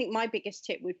 I think my biggest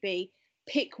tip would be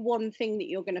pick one thing that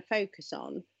you're going to focus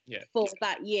on. for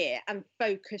that year and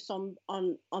focus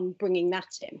on bringing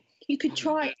that in. You could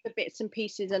try the bits and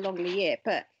pieces along the year,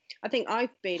 but I think I've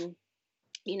been,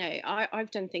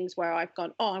 I've done things where I've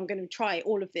gone, I'm going to try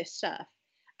all of this stuff,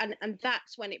 and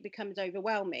that's when it becomes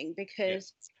overwhelming,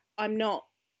 because I'm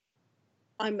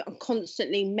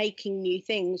constantly making new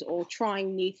things or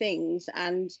trying new things,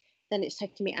 and then it's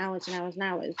taking me hours and hours and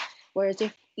hours. Whereas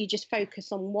if you just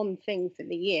focus on one thing for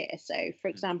the year, so for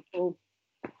example,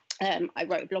 I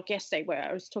wrote a blog yesterday where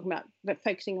I was talking about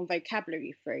focusing on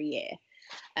vocabulary for a year.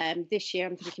 This year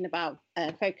I'm thinking about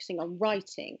focusing on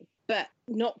writing, but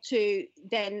not to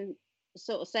then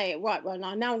sort of say, right, well,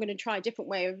 now I'm going to try a different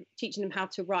way of teaching them how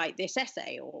to write this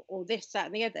essay or this, that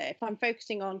and the other. If I'm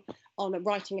focusing on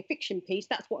writing a fiction piece,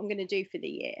 that's what I'm going to do for the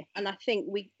year. And I think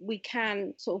we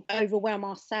can sort of overwhelm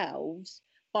ourselves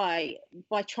by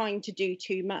trying to do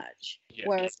too much,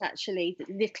 whereas actually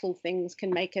little things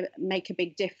can make a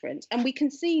big difference. And we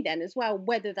can see then as well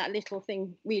whether that little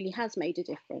thing really has made a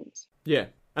difference. Yeah.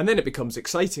 And then it becomes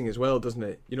exciting as well, doesn't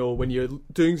it? When you're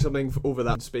doing something over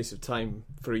that space of time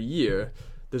for a year,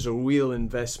 there's a real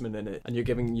investment in it, and you're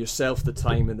giving yourself the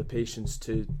time and the patience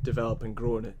to develop and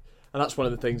grow in it. And that's one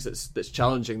of the things that's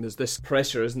challenging. There's this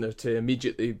pressure, isn't there, to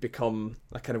immediately become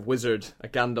a kind of wizard, a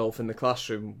Gandalf in the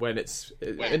classroom, when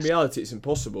in reality it's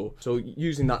impossible. So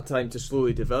using that time to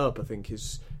slowly develop, I think,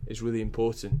 is really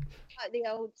important. Like the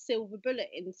old silver bullet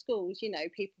in schools,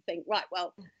 people think, right,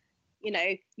 well,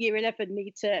 year 11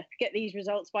 need to get these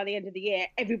results by the end of the year.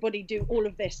 Everybody do all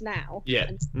of this now. Yeah.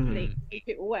 And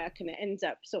it will work, and it ends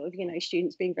up sort of,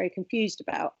 students being very confused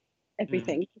about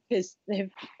everything because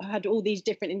they've had all these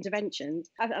different interventions.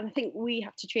 And I think we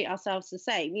have to treat ourselves the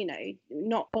same,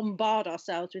 not bombard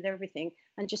ourselves with everything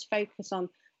and just focus on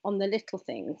the little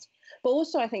things. But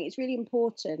also I think it's really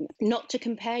important not to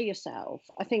compare yourself.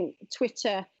 I think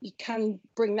Twitter, you can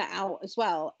bring that out as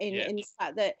well in the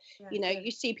fact that you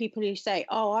see people who say,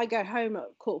 I go home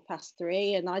at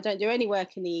 3:15 and I don't do any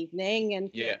work in the evening,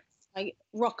 and I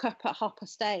rock up at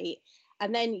 8:30,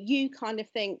 and then you kind of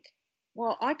think,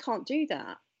 well, I can't do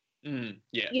that. And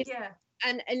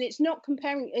it's not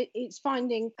comparing, it's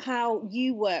finding how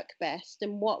you work best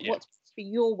and what's for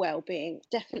your well-being.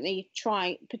 Definitely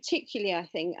try, particularly I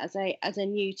think as a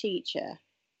new teacher,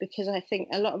 because I think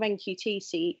a lot of NQT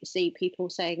see people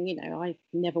saying, I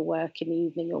never work in the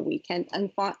evening or weekend,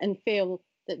 and feel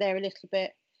that they're a little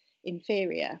bit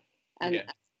inferior, and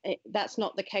that's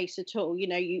not the case at all.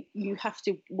 You have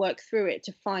to work through it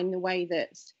to find the way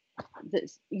that's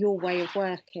your way of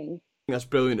working. That's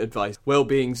brilliant advice.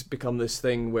 Wellbeing's become this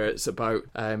thing where it's about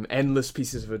endless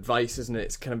pieces of advice, isn't it?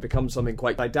 It's kind of become something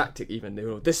quite didactic even.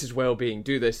 This is wellbeing,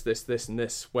 do this, and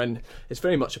this, when it's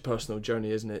very much a personal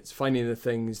journey, isn't it? It's finding the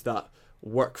things that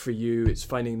work for you. It's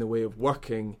finding the way of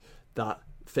working that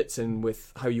fits in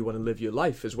with how you want to live your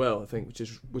life as well, I think,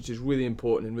 which is really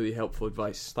important and really helpful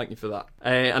advice. Thank you for that.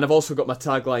 And I've also got my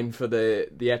tagline for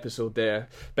the episode there.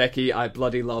 Becky, I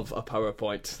bloody love a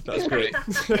PowerPoint. That's great.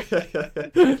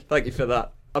 Thank you for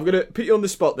that. I'm going to put you on the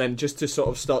spot then, just to sort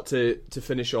of start to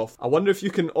finish off. I wonder if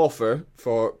you can offer,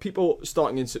 for people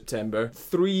starting in September,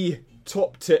 3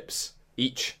 top tips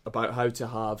each about how to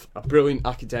have a brilliant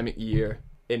academic year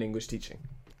in English teaching.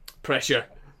 Pressure.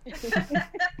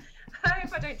 I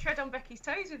hope I don't tread on Becky's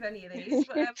toes with any of these.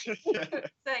 But,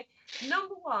 so,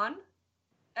 number 1,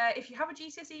 if you have a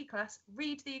GCSE class,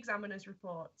 read the examiner's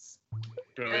reports.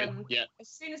 Brilliant. As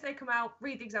soon as they come out,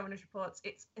 read the examiner's reports.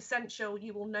 It's essential.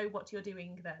 You will know what you're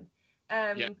doing then.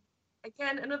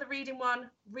 Again, another reading one,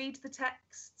 read the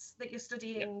texts that you're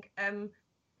studying.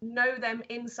 Know them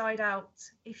inside out.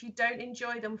 If you don't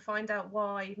enjoy them, find out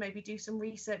why. Maybe do some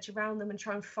research around them and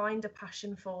try and find a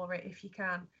passion for it if you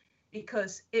can.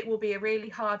 Because it will be a really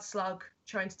hard slog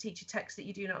trying to teach a text that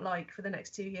you do not like for the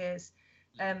next 2 years.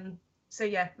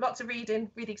 So lots of reading,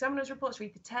 read the examiner's reports,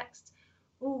 read the text.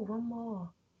 Oh, one more.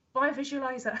 Buy a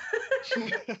visualizer.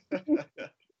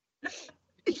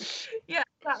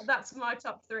 That's my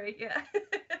top 3.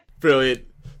 Brilliant.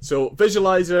 So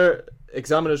visualizer,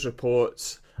 examiner's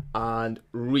reports, and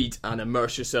read and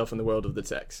immerse yourself in the world of the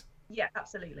text. Yeah,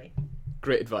 absolutely.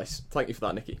 Great advice. Thank you for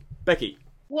that, Nikki. Becky.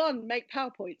 1, make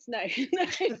PowerPoints. No.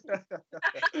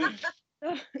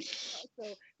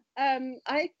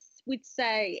 I would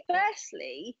say,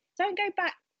 firstly, don't go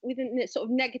back with a sort of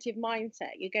negative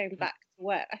mindset. You're going back to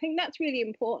work. I think that's really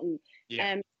important.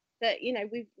 That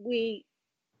we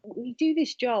do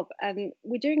this job and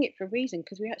we're doing it for a reason,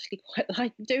 because we actually quite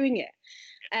like doing it.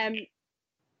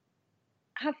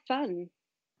 Have fun,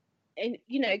 and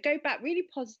go back really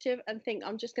positive and think,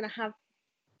 I'm just going to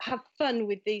have fun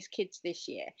with these kids this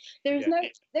year. There is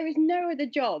no other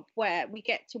job where we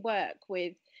get to work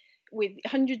with with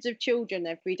hundreds of children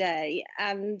every day,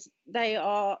 and they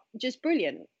are just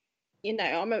brilliant. You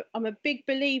know, I'm a big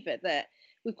believer that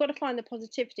we've got to find the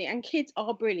positivity, and kids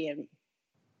are brilliant.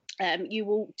 You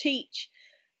will teach,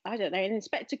 I don't know, in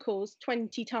spectacles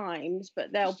 20 times,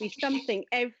 but there'll be something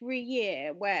every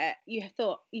year where you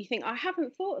think, I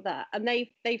haven't thought of that, and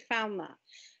they've found that.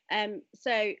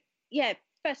 So yeah,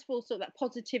 first of all, sort of that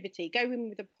positivity, go in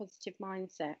with a positive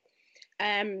mindset.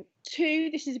 2,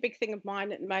 this is a big thing of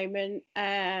mine at the moment,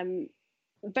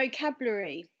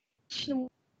 vocabulary,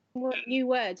 new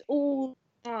words all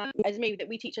the time. As me, that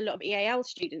we teach a lot of EAL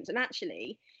students, and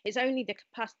actually it's only the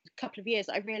past couple of years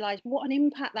that I realised what an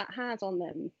impact that has on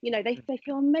them. You know, they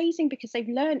feel amazing because they've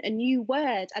learned a new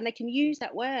word and they can use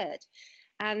that word.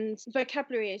 And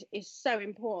vocabulary is so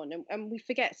important, and we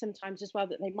forget sometimes as well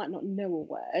that they might not know a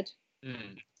word.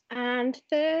 And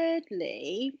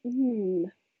thirdly,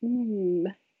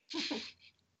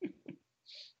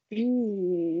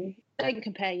 don't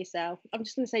compare yourself. I'm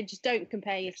just going to say, just don't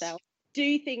compare yourself.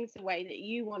 Do things the way that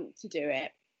you want to do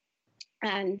it,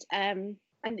 and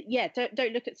yeah,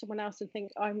 don't look at someone else and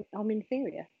think I'm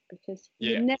inferior, because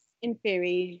you're never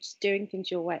inferior. You're just doing things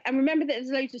your way. And remember that there's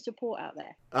loads of support out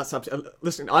there. That's absolutely.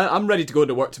 Listen, I'm ready to go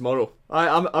to work tomorrow.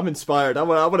 I'm inspired. I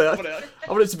want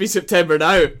it to be September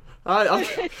now.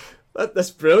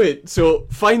 That's brilliant. So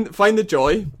find the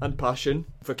joy and passion.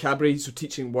 Vocabulary, so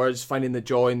teaching words, finding the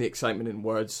joy and the excitement in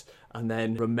words, and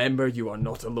then remember you are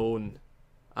not alone,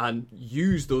 and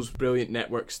use those brilliant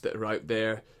networks that are out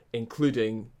there,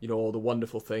 including, you know, all the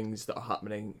wonderful things that are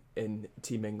happening in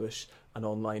Team English and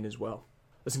online as well.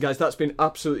 Listen guys, that's been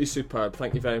absolutely superb.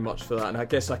 Thank you very much for that. And I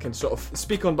guess I can sort of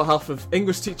speak on behalf of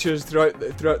English teachers throughout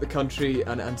the country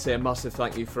and say a massive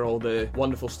thank you for all the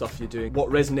wonderful stuff you're doing. What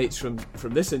resonates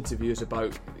from this interview is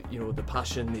about, you know, the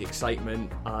passion, the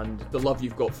excitement and the love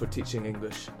you've got for teaching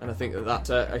English. And I think that that's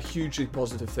a hugely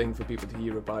positive thing for people to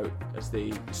hear about as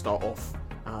they start off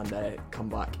and come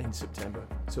back in September.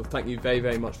 So thank you very,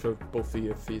 very much for both of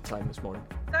you for your time this morning.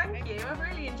 Thank you, I've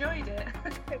really enjoyed it.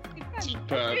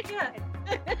 Superb. Yeah.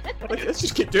 Let's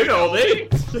just keep doing it all day.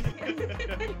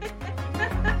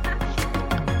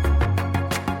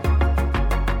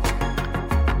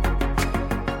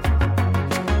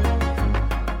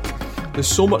 There's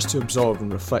so much to absorb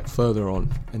and reflect further on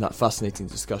in that fascinating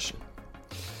discussion.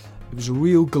 It was a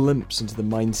real glimpse into the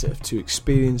mindset of 2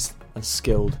 experienced and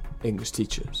skilled English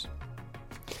teachers.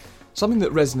 Something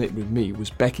that resonated with me was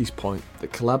Becky's point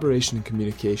that collaboration and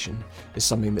communication is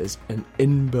something that is an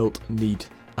inbuilt need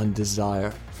and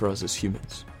desire for us as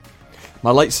humans.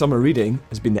 My light summer reading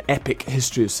has been The Epic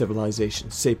History of Civilization,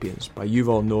 Sapiens by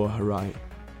Yuval Noah Harari.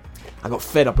 I got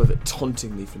fed up of it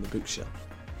taunting me from the bookshelf.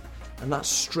 And that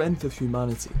strength of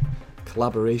humanity,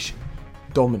 collaboration,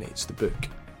 dominates the book.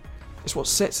 It's what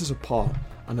sets us apart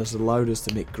and has allowed us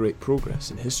to make great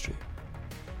progress in history.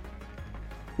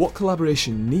 What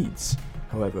collaboration needs,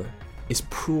 however, is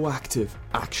proactive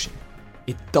action.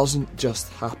 It doesn't just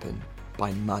happen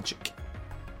by magic.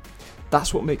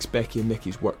 That's what makes Becky and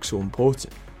Nikki's work so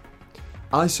important.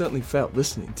 I certainly felt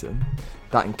listening to them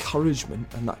that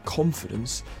encouragement and that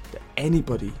confidence that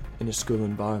anybody in a school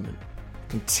environment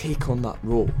can take on that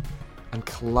role and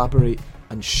collaborate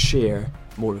and share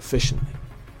more efficiently.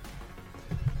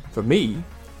 For me,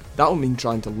 that will mean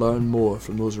trying to learn more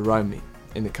from those around me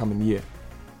in the coming year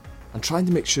and trying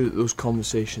to make sure that those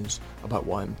conversations about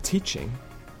what I'm teaching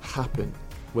happen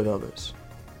with others.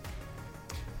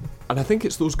 And I think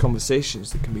it's those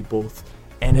conversations that can be both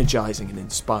energising and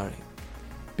inspiring,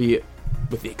 be it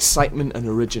with the excitement and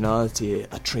originality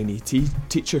a trainee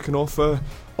teacher can offer,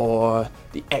 or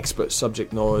the expert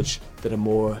subject knowledge that a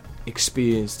more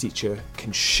experienced teacher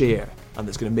can share and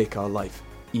that's going to make our life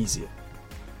easier.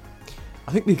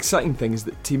 I think the exciting thing is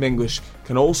that Team English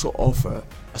can also offer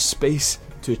a space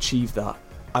to achieve that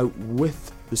out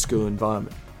with the school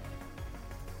environment.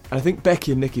 And I think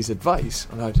Becky and Nikki's advice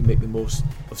on how to make the most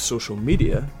of social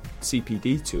media,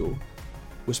 CPD tool,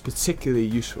 was particularly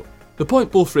useful. The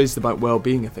point both raised about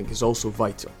well-being, I think, is also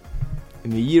vital. In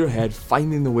the year ahead,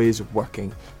 finding the ways of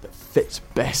working that fits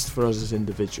best for us as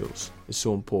individuals is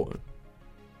so important.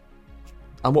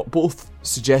 And what both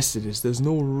suggested is there's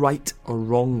no right or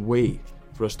wrong way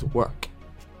for us to work.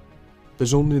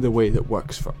 There's only the way that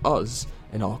works for us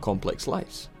in our complex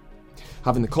lives.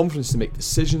 Having the confidence to make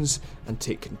decisions and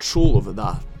take control over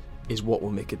that is what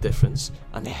will make a difference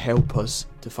and help us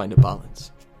to find a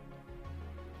balance.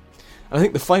 And I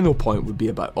think the final point would be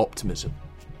about optimism.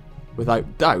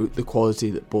 Without doubt, the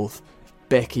quality that both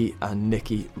Becky and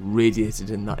Nikki radiated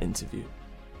in that interview.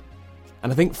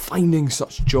 And I think finding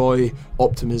such joy,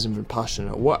 optimism and passion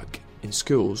at work in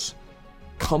schools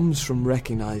comes from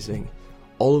recognising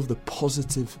all of the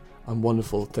positive and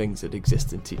wonderful things that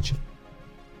exist in teaching.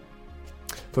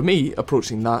 For me,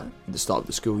 approaching that at the start of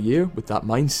the school year with that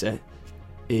mindset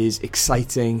is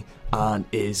exciting and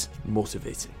is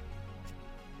motivating.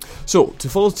 So, to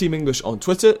follow Team English on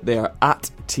Twitter, they are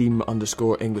at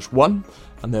team_English1,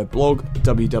 and their blog,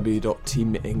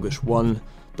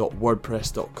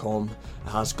 www.teamenglish1.wordpress.com,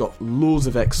 has got loads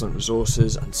of excellent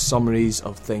resources and summaries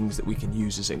of things that we can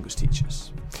use as English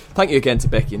teachers. Thank you again to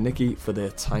Becky and Nikki for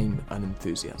their time and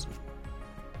enthusiasm.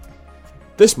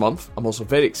 This month, I'm also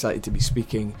very excited to be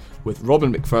speaking with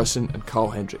Robin McPherson and Carl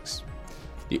Hendricks,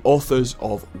 the authors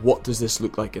of What Does This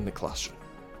Look Like in the Classroom?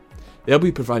 They'll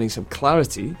be providing some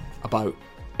clarity about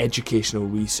educational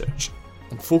research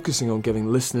and focusing on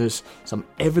giving listeners some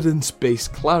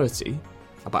evidence-based clarity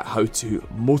about how to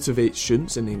motivate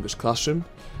students in the English classroom,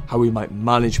 how we might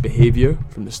manage behaviour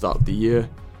from the start of the year,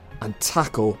 and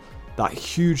tackle that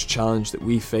huge challenge that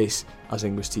we face as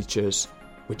English teachers,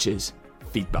 which is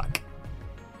feedback.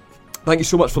 Thank you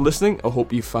so much for listening. I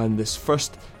hope you found this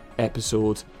first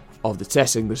episode of the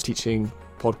Tess English Teaching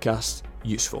podcast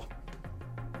useful.